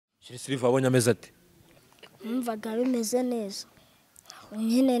Silva abonye ameze ate? Numvaga bimeze neza.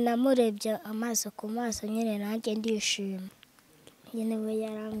 Nyine namurebye amaso ku maso nyine nanjye ndishima. Nyine we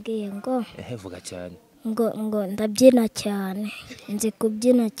yarambwiye ngo Vuga cyane. ngo ndabyina cyane. Nzi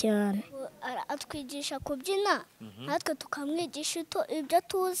kubyina cyane. Atwigisha kubyina natwe tukamwigisha ibyo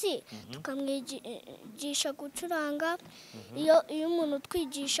tuzi, tukamwigisha gucuranga. Iyo umuntu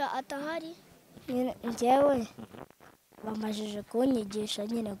utwigisha atahari, njyewe bamajije kunyigisha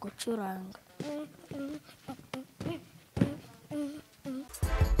nyine gucuranga.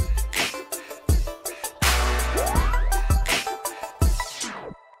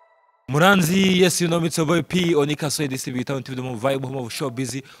 Muranzi, yes, you know me, it's your boy P. Onika, so this is BigTown TV, the vibe, home of show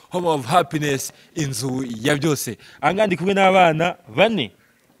busy, home of happiness, inzu ya byose. Anga ndi kumwe n'abana bane.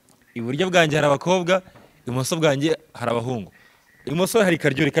 Iburyo bwanjye hari abakobwa, ibumoso bwanjye hari abahungu. Ibumoso hari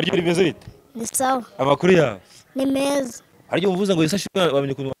Karyuri, Karyuri bimeze bite? Ni sawa. Amakuru yawe? Ni meza. Haryo umvuza ngo yisashe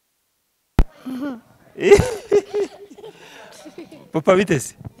bamenye kuntu. Papa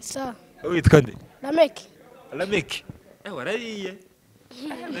bitese? Sawa. Witwa nde? Lameki. Lameki. Warariye.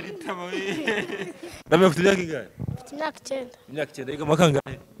 Name ufite imyaka ingahe? Imyaka 9. Imyaka 9 yiga mu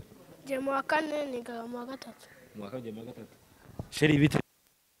kangahe? Je mu wa 4 niga mu wa 3. Mu wa 3. Sheri bite?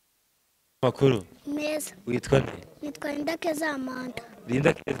 Makuru. Meza. Witwa nde? Nitwa Ndakeza Amanda.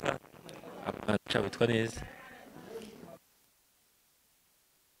 Linda Keza. Apacha witwa neza.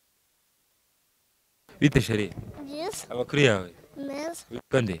 Bite Sheri? Yes. Amakuru yawe? Meza.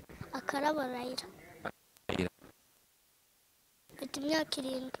 Witwa nde? Akaraba Raila. Mfite imyaka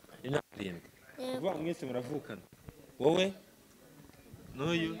 7. Imyaka 7. Vuba mwese muravukana. Wowe?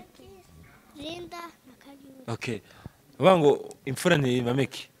 N'uyu? Linda na Karyuri. Okay. Vuba ngo imfura ni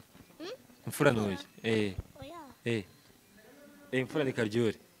Mameki. Imfura n'uyu. Oya. Imfura ni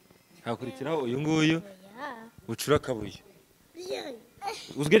Karyuri. Hakurikiraho uyu nguyu. Ucura kabuye.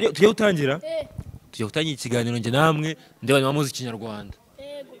 Uzge tujye utangira? Tujye utangira ikiganiro nje namwe ndeba ni muzi Kinyarwanda.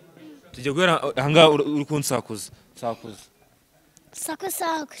 Tujye guhera hanga uri kunsakuza. Sakuza. Sako.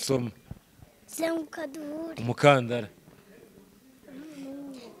 Soma. Zenguka duhure. Umukandara.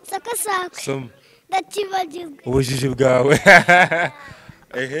 Sako. Soma. Ndakibagirwa. Ubujiji bwawe.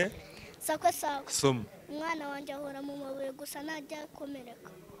 Sako. Soma. Umwana wanjye ahora mu mabuye gusa najya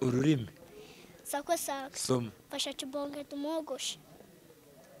komereka. Ururimi. Sako. Soma. Fasha kibonge tumwogoshe.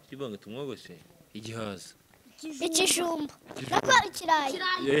 Kibonge tumwogoshe. Igihaza. Ikijumba. Nako ikirayi.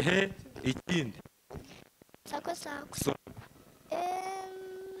 Ikindi. Sako. Soma.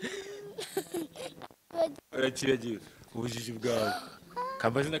 Urakibagiwe ubujiji bwawe.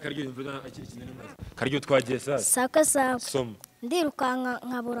 Kambazi na Karyuri imvura akikine namaze. Karyuri twagiye sasa. Sako. Soma. Ndirukanka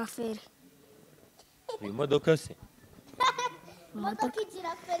nkabura feri. Uyu modoka se? Modoka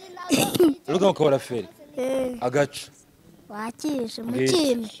igira feri nazo. Uruga ukabura feri. Agacu. Wakije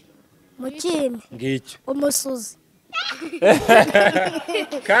mukime. Ngicyo. Umusuzi.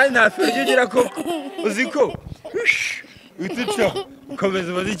 Kandi nta feri ugira ko uziko. Utuca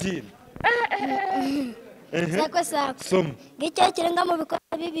komeza bazikina. Sako. Soma. Ngicyo kirenga mu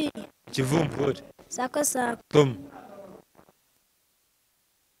bikorwa bibiri. Kivumbure. Sako. Soma.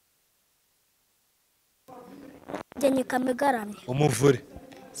 Jenye kamegaramye. Umuvure.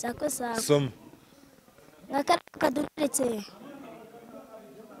 Sako. Soma. Kadundaritse.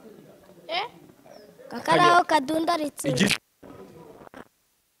 Kakaraho kadundaritse.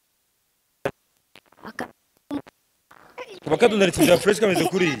 Bakadundaritse bya fresh kameze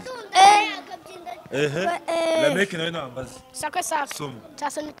kuri. Lameki nawe nambaza. Sako. Soma.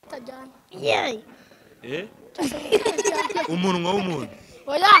 Cyasa nitajyana. Umunwa w'umuntu.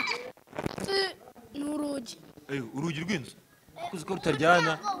 Oya. Nurugi. Urugi rw'inzu. Kuzi ko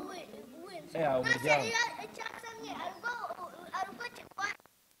rutaryana. Umuryango.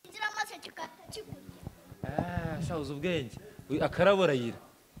 Shabuza ubwenge. Akarabora yira.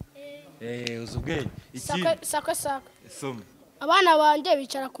 Uzi ubwenge. Sako. Soma. Abana banje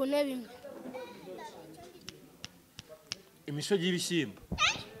bicara ku ntebe imwe. Imishogi y'ibishyimbo.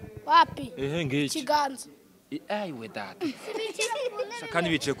 Wapi? Ngiki. Kiganza. We data. Kandi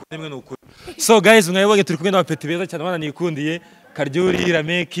bicaye ku ntebe n'ukuri. So guys, mwayibonye turi kumwe n'abapeti beza cyane bana nikundiye. Karyuri,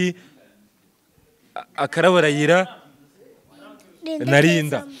 Lameki, Akarabora yira na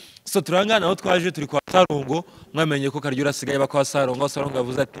Linda. So turangana aho twaje turi kwa Sarongo, mwamenye ko Karyuri asigaye bakwa Sarongo. Sarongo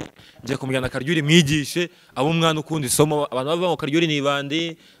yavuze ati ngiye kumujyana Karyuri mwigishe abo umwana ukundi somo. Abantu bava mu Karyuri ni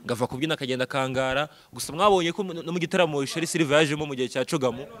bande ngava kubyina akagenda kangara. Gusa mwabonye ko no mu gitaramo Sheri Silva yajemo mu gihe cya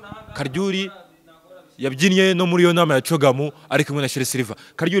Cogamu Karyuri yabyinnye no muri yo nama ya Cogamu ari kumwe na Sheri Silva.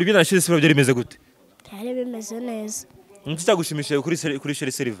 Karyuri byina na Sheri Silva byari bimeze gute? Byari bimeze neza. Niki cyagushimishije kuri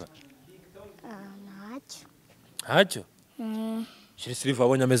Sheri Silva? Ntacyo. Ntacyo? Sheri Silva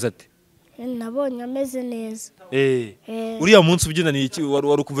wabonye ameze ate? nabonye ameze neza. Uriya munsi ubyina ni iki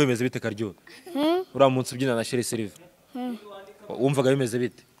wari ukumva bimeze bite Karyo? Uriya munsi ubyina na Sheri Silva. Wumvaga bimeze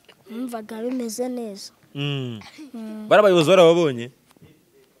bite? Numvaga bimeze neza. Barabayobozi barababonye?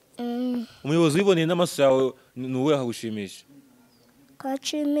 Umuyobozi wiboneye n'amaso yawe ni uwe hagushimisha?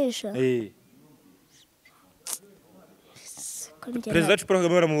 Kashimisha. Perezida wacu Paul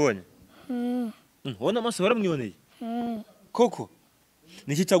Kagame baramubonye? Wowe n'amaso baramwiboneye? Koko?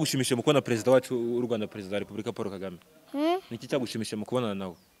 Ni iki cyagushimishije mu kubona perezida wacu w'u Rwanda, perezida wa Repubulika Paul Kagame? Ni iki cyagushimishije mu kubonana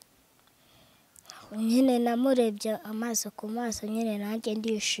nawe? Nyine namurebye amaso ku maso, nyine nanjye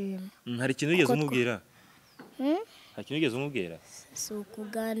ndishima. Hari ikintu wigeze umubwira? Hari ikintu wigeze umubwira? Si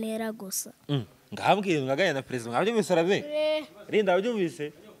ukuganira gusa. Ngambwiye ngaganira na perezida, mwabyumvise arabe? Rinda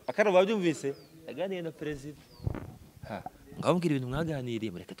wabyumvise? Akara wabyumvise? Yaganiye na perezida. Ngambwira ibintu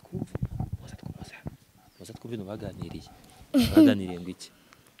mwaganiriye, mureke twumve. Muza twumve ibintu mwaganiriye. Mwaganiriye ngo iki?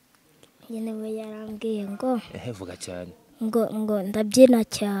 Nyine we yarambwiye ngo vuga cyane. ngo ndabyina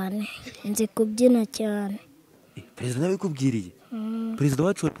cyane, nzi kubyina cyane. Perezida nawe kubwiriye? Perezida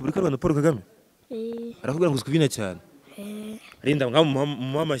wacu wa Repubulika y'u Rwanda Paul Kagame? Arakubwira ngo uzi kubyina cyane? Rinda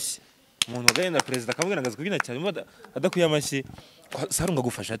mu amashyi. Umuntu waganira na perezida akamubwira ngo azi kubyina cyane, adakwiye amashyi. Sarunga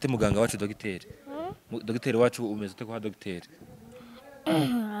agufasha ate muganga wacu dogiteri? Dogiteri wacu umeze ute kwa dogiteri?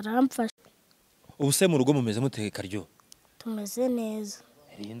 Aramfasha. Ubu se mu rugo mumeze mute Karyo? Tumeze neza.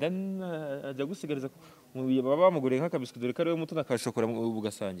 Rinda ajya gusigariza baba bamuguriye nk'akabiswi dore ko ariwe muto nakashokora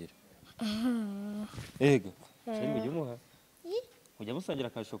ugasangira. Ego. Sheri mujye muha. Mujya musangira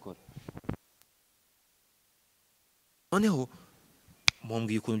akashokora. Noneho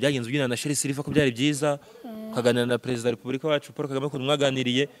mumbwiye ukuntu byagenze ubyina na Sheri Silva ko byari byiza, ukaganira na perezida wa Repubulika wacu Paul Kagame ukuntu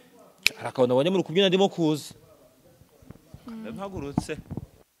mwaganiriye. Arakabona abonye muri kubyina ndimo kuza. Mpagurutse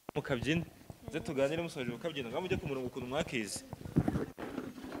mukabyina. Ze tuganire musoje mukabyina ngo mujye ku murongo ukuntu mwakize.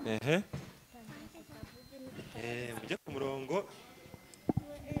 Mujye ku murongo.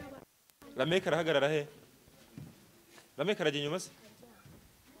 Lameka arahagarara he? Lameka arajya inyuma se?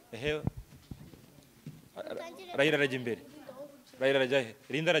 Rayira arajya imbere. Rayira arajya he?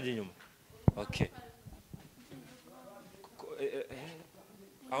 Rinda arajya inyuma. Okay.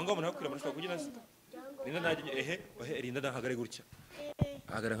 Aho ngaho umuntu hakwira amushaka kubyina se? Rinda najya Rinda ndahagare gutya.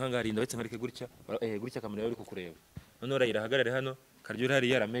 Ahagara nkanga Rinda betse nkarike gutya. Gutya kamera uri kukureba. None Rayira ahagarare hano, Karyo hari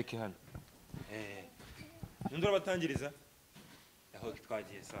yarameke hano. Nundura batangiriza. Aho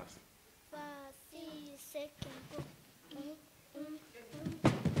twagiye sasa. 5 seconds.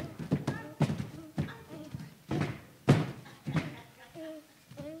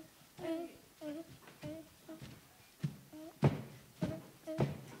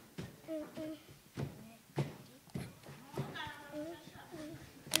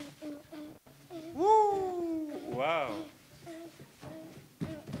 Wow.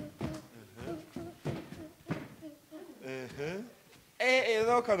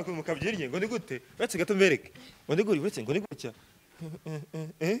 No kantu ku mukabyirye ngo ni gute? Betse gato mbereke. Ngo ni guri betse ngo ni gutya.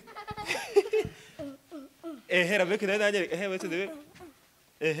 Hera beke nanjye betse debe.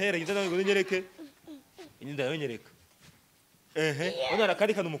 Hera ngita ngo ni nyereke. Inyinda yo nyereka. Ona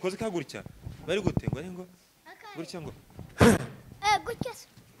rakari kantu umukozi kagurya. Bari gute ngo ngo gutya ngo. Gutya.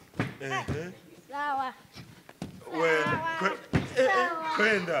 Sawa.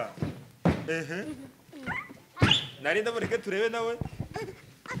 Kwenda. Narinda mureke turebe nawe.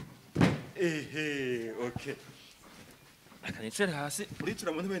 Okay. Akanicira hasi,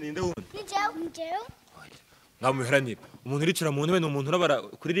 uricira mu ntebe ninde wundi? Njyewe. Nkamuheranira. Umuntu uricira mu ntebe ni umuntu urabara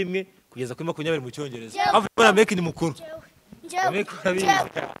kuri rimwe kugeza kuri 20 mu cyongereza. Avuga make ni mukuru. Njyewe.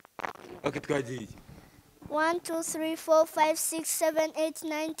 Okay, twagiye. 1 2 3 4 5 6 7 8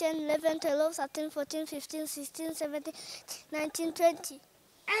 9 10 11 12 13 14 15 16 17 19 20.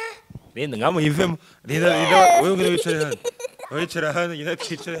 Rinda nkamuyivemo. Rinda wewe ngene wicare hano. Wicara hano nyina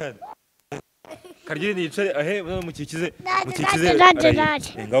twicare hano. Karyo ni yicare mukikize.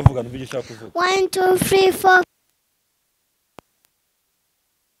 Ngavuga n'ibyo ushaka kuvuga. 1 2 3 4.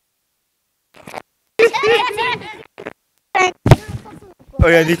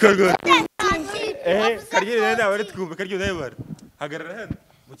 Oya nikorgo. Karyo nenda bari twumva Karyo nayo hagarara hano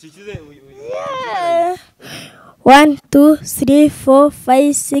mukikize. 1 2 3 4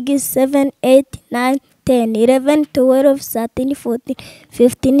 5 6 7 8 9 10 11 12 13 14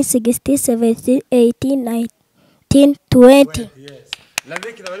 15 16 17 18 19 20. La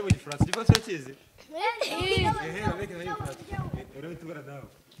vecchia da muri France di francese. La vecchia da France. Ero tu guarda nawe.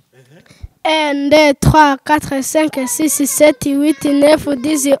 1, 2, 3, 4, 5, 6, 7, 8, 9,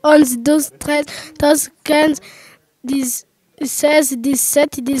 10, 11, 12, 13, 14, 15, 16,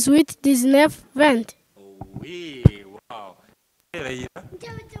 17, 18, 19, 20. Oui, wow. Rayira.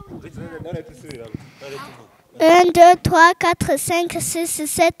 1, 2, 3, 4, 5, 6,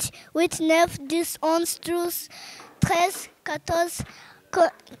 7, 8, 9, 10, 11, 12, 13, 14,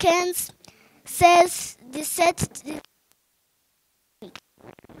 15, 16, 17,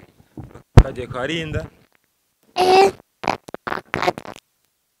 Kagiye kwa Rinda.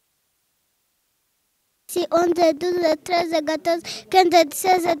 11, 12, 13, 14, 15,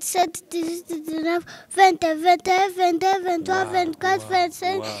 16, 17, 18, 19, 20, 21, 22, 23, 24,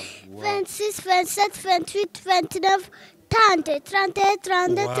 25, 26, 27, 28, 29, 30, 31,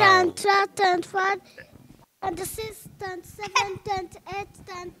 32, 33, 34, 36, 37, 38,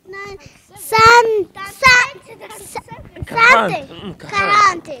 39, 40, 41,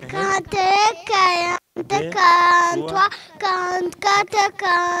 43, 44, 45,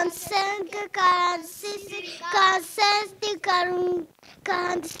 46, 47,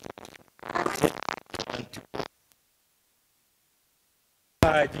 48.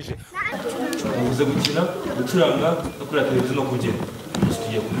 Ubuze gukina, gucuranga, no kureba televiziyo no kubyina.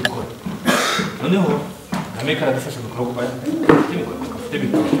 Tugiye kubikora. Noneho Ameka aradufasha gukora kwa afite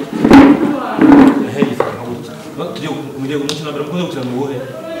mikoro. Heriza nkabuta. Tugiye umukino wa mbere mukoze gukina mu buhe?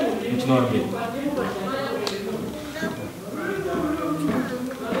 Umukino wa mbere.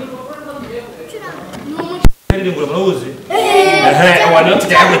 Ndirimbo murabuzi? Wana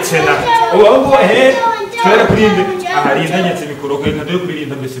tugiye gukina. Uwo twera kurinde. Rinda nyetse mikoro ko reka dore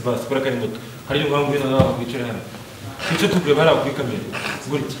kuririnda mbese basi kora kari muto. Hari n'umwangu w'ino nawe kwicara hano. Icyo tugure bara kuri kamera.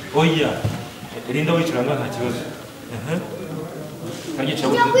 Gutya. Oya. Rinda wicuranga nta kibazo. Kagiye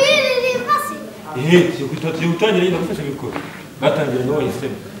cyabuze. Tugiye gutangira rinda gufasha mikoro. Batangira no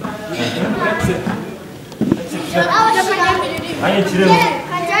wahisemo. Aye kiremo.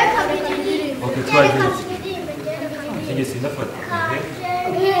 Okay, twaje. Sige sinafata.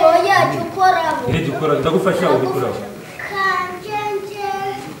 Oya dukora. Dukora ndagufasha ubikora. Kanjenje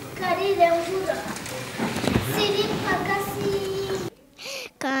karirengura. Siri pagasi.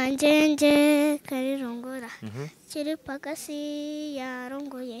 Kanjenje karirongora. Siri pagasi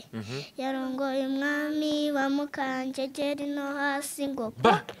yarongoye. Yarongoye umwami wa mukanjegeri no hasi ngo.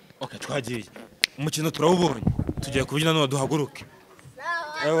 Okay, twagiye. Umukino turawubonye. Tugiye kubyina no duhaguruke.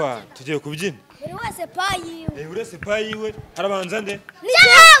 Ewa, tugiye kubyina. Buri wese payiwe. Buri wese payiwe. Harabanza nde?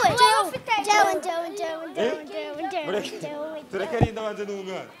 Tureke Rinda abanze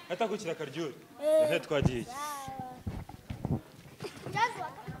n'umwana. Atakukira Karyuri. Twagiye.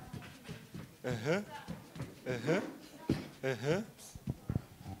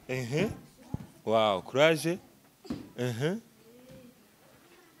 Wow, courage.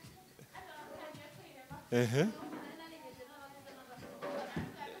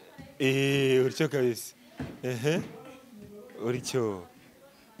 Uricyo kabisa. Uricyo.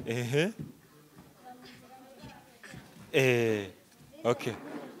 Okay.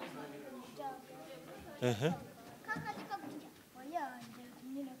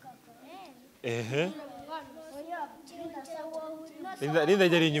 Rinda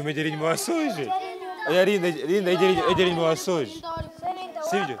egera inyuma wasoje. Oya Rinda egera inyuma wasoje.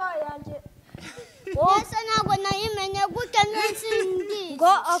 Sibyo? Wose ntabwo nayimenye gute n'izindi.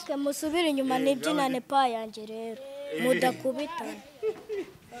 Ngo okay musubire inyuma nibyinane pa yanjye rero. Mudakubitana.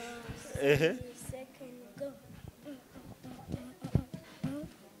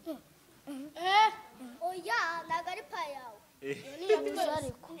 Oya nagari pa yawe.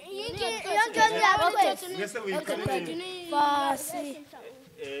 Fasi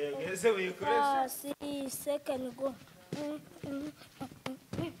second go.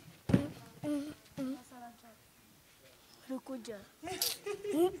 Rukuja.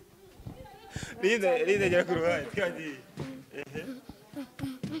 Rinda jya ku ruhande twagiye.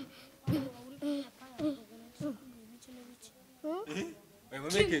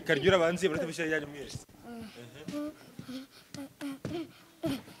 Mameke Karyura abanzi barata bishya yanyu mwese.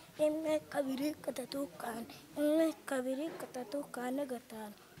 Rimwe kabiri gatatu kane. Rimwe kabiri gatatu kane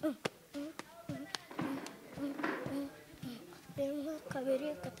gatanu. Rimwe kabiri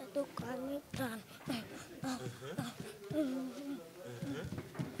gatatu kane gatanu.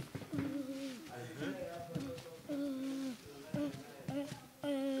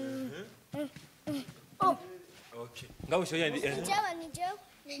 Okay. Ngabo cyo yandi.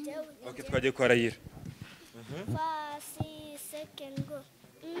 Nijewe. Okay, twagiye kwa Rayira. Fasi second go.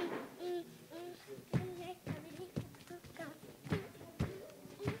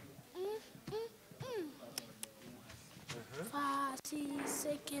 Fasi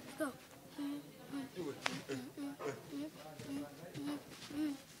second go.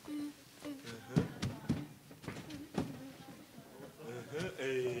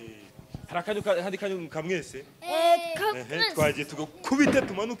 hadi kanyu kamwese twagiye tugakubite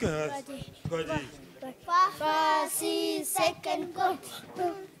tumanuke hasi twagiye 5 6 second go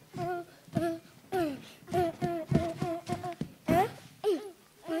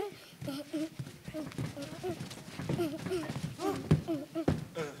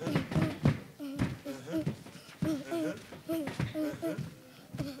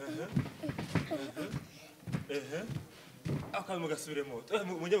akantu mugasubiremo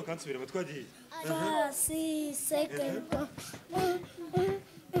mujye mukansubiremo twagiye 6 second go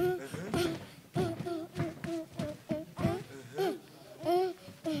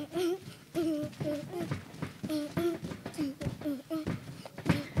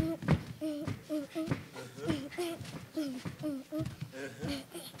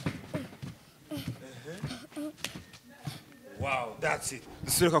Wow, that's it.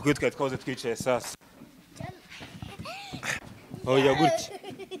 Dusubire kwa kwitwa twahoze twicaye sasa. Oya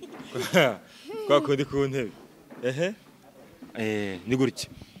gutya. Kwa kundi ku ntebe. Ni gutya.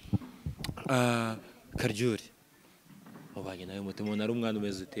 Karyuri. Mubanye nawe mutima nari umwana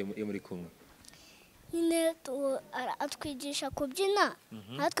umeze uteye muri kumwe. nyine atwigisha kubyina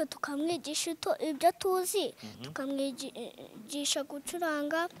natwe tukamwigisha ibyo tuzi tukamwigisha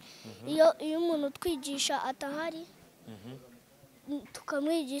gucuranga iyo umuntu utwigisha atahari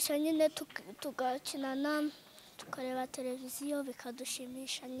tukamwigisha nyine tugakinana tukareba televiziyo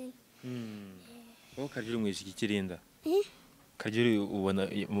bikadushimisha nyine wowe Karyuri mwishe ikirinda Karyuri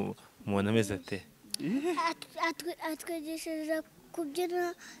ubona ameze ate atwigishije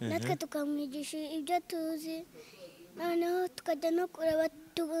kubyina natwe tukamwigisha ibyo tuzi noneho tukajya no kureba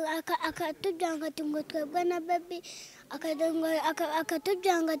akatubyanga ati ngo twebwe na baby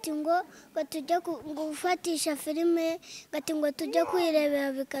akatubyanga ati ngo tujye gufatisha filime ati ngo tujye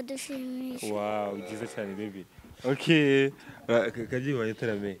kwirebera bikadushimisha. Wow, byiza cyane baby. Okay, Karyuri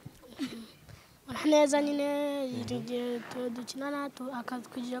wayetarame neza nyine igihe dukinana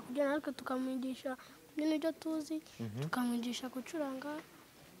akatwigisha kubyina natwe tukamwigisha ibyo tuzi tukamwigisha gucuranga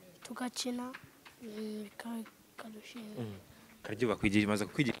tugakina bikadushimisha. Karyuri bakwigisha maze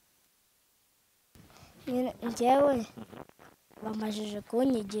kukwigisha njyewe bamajije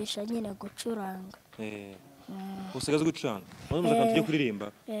kunyigisha nyine gucuranga. usigaze gucuranga muze tujye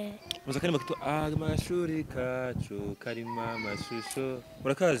kuririmba muze karimo kito amashuri kacu karima amashusho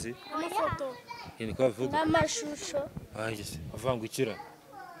urakazi amafoto ni ko bavuga n'amashusho ayise avangukira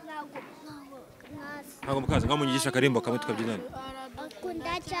ntabwo mukaza ngamunyigisha akarimbo kamwe tukabyinana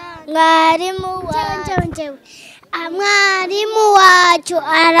mwarimu wacu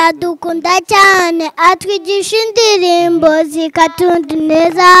aradukunda cyane atwigisha indirimbo zikatunda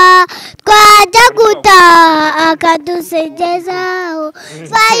neza twajya gutaha akadusegezaho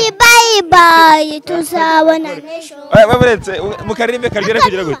bayi bayi bayi tuzabona n'ejo baburetse mukaririmbe Karyuri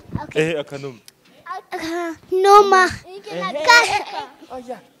kugira gute akanuma numa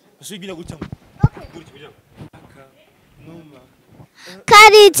usigira gutya gutya akanuma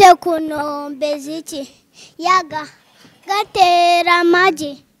karitse ku nkombe z'iki yaga gatera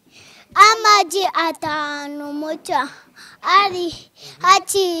amagi 5 mucyo ari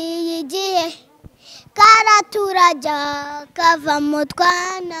haciye igihe karaturajya kava mu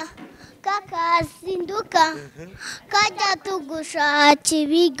twana kakazinduka kajya tugushaka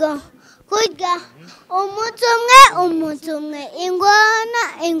ibigo kurya umunsi umwe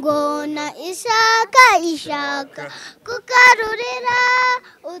ingona ishaka kukarurira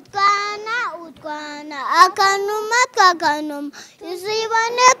utwana akanuma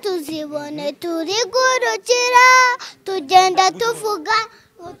tuzibone turigurukira tugenda tuvuga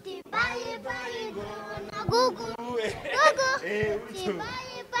uti bayi bayi ngona gugu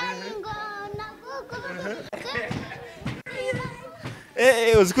bayi ngona gugu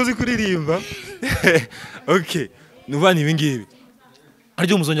uzikoze kuririmba okay nubani ibi ngibi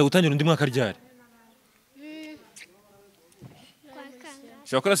aryo muzongera gutangira undi mwaka ryari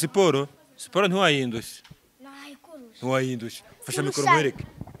shakora siporo ntiwayindusha fasha mikoro mwereke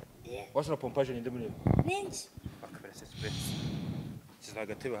washora pompage ninde muri ninji akabera sespe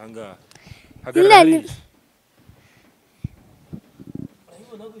kizagatebe hanga hagarara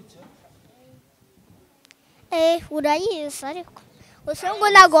urayisa ariko usanga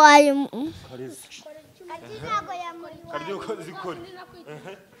nago wayi Karyuri uko zikora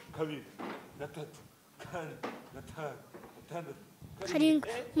 2 3 4 5 6 7 8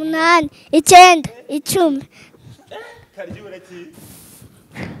 9 10 Karyuri ki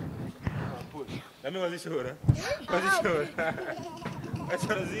nami wazishora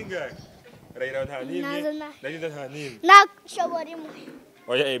ashora zingahe rayira nta nimwe narinda nta nimwe nashobora imwe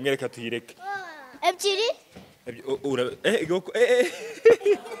oya mwereka tuyireke ebyiri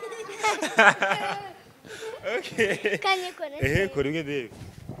Okay. Kora imwe ndebe.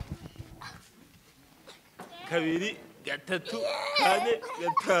 Kabiri, gatatu, kane,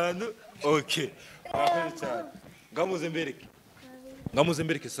 gatanu. Okay. Murakoze cyane. Ngamuze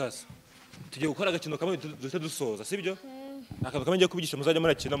mbereke sasa. Tugiye gukora agakino kamwe duhita dusoza, sibyo? Akantu kamwe ngiye kubigisha muzajya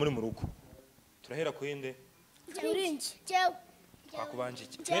murakina muri mu rugo. Turahera ku inde? Turingi. Twakubanje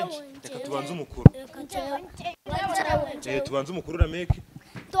iki? Reka tubanze umukuru. Tubanze umukuru urameke.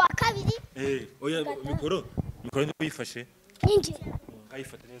 Twa kabiri. Oya mikoro ndio uyifashe. Ninji.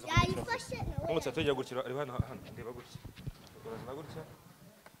 Kayifata neza. Yayifashe. Umutsa tujya gukira ari hano ndeba gutya. Urazana gutya.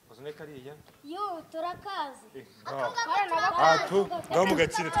 Uzane kariya. Yo turakazi. Ngaho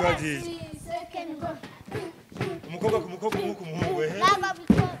mugakire twagiye. Umukobwa umuhungu Naba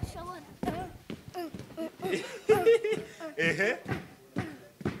bishobora.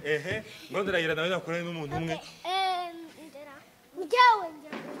 Ngondera nawe nakorana n'umuntu umwe. Ndera. Njyawe.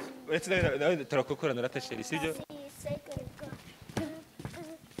 Uretse nawe turakokorana naratasheri sibyo?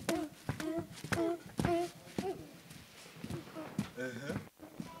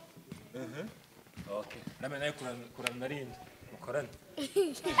 Okay. Name naye kurana narinda. Mukorane.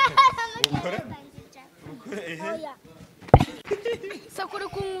 Mukorane. Sakure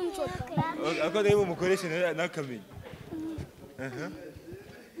kuncho. Ako nayo mukoreshe nakamenya.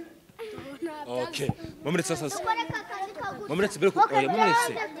 Okay. Mamuretse sasa. Mamuretse bere ko oya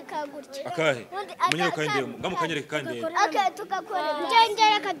mamuretse. Akahe. Munyero kandi ngamukanyereka kandi. Okay, tukakora.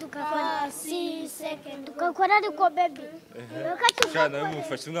 Njengera kadukakora. 6 seconds. Tukakora ariko baby. Shana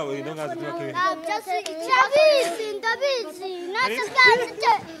mufashe mwabo ino ngazi tukakora. Ndabizi. Natwe kandi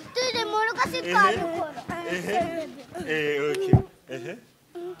turi mu rugo sitwabikora. Okay.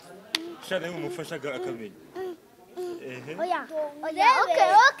 Shana mufasha akamenya. Oya.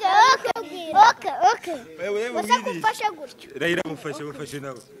 Okay. Wasa kufasha gutyo. Raira mufashe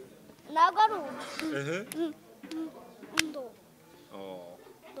nawe. Nagaru.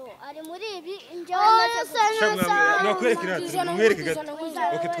 Ari muri ibi njyewe nakwerekera mwereke gato.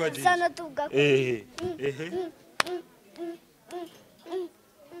 Okay twagiye. Sana tuga.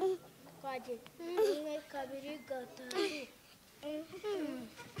 Twagiye. Kabiri gatatu.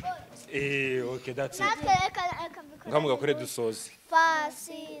 Okay, that's it. Ngamuga kore dusoze.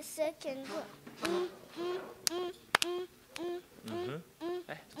 5 seconds.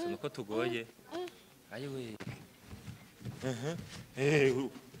 Nuko tugoye. Ayiwe.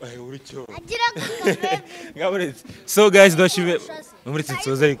 Uricyo. Agira kubabe. Ngaburetse. So guys, ndashime. Muretse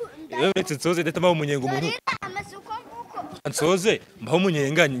nsoze ariko. Muretse nsoze ndeta maho umunyenga umuntu. Amasuko nguko. Nsoze mbaho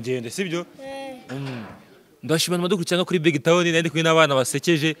umunyenga ngende sibyo? Ndashima namadukurikirana kuri BigTown nandi kuri n'abana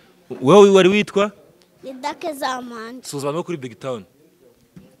basekeje. Wowe wari witwa? Idake zamanje. Suza no kuri BigTown.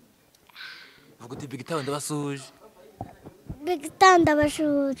 Vuga uti BigTown ndabasuje. BigTown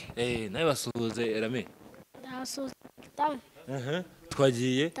ndabashuje. Nawe basuhuze Rame. Ndabasuhuza BigTown.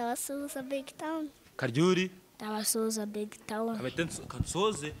 Twagiye. Ndabasuhuza BigTown. Karyuri. Ndabasuhuza BigTown. Kamete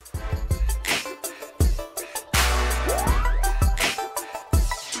kansoze.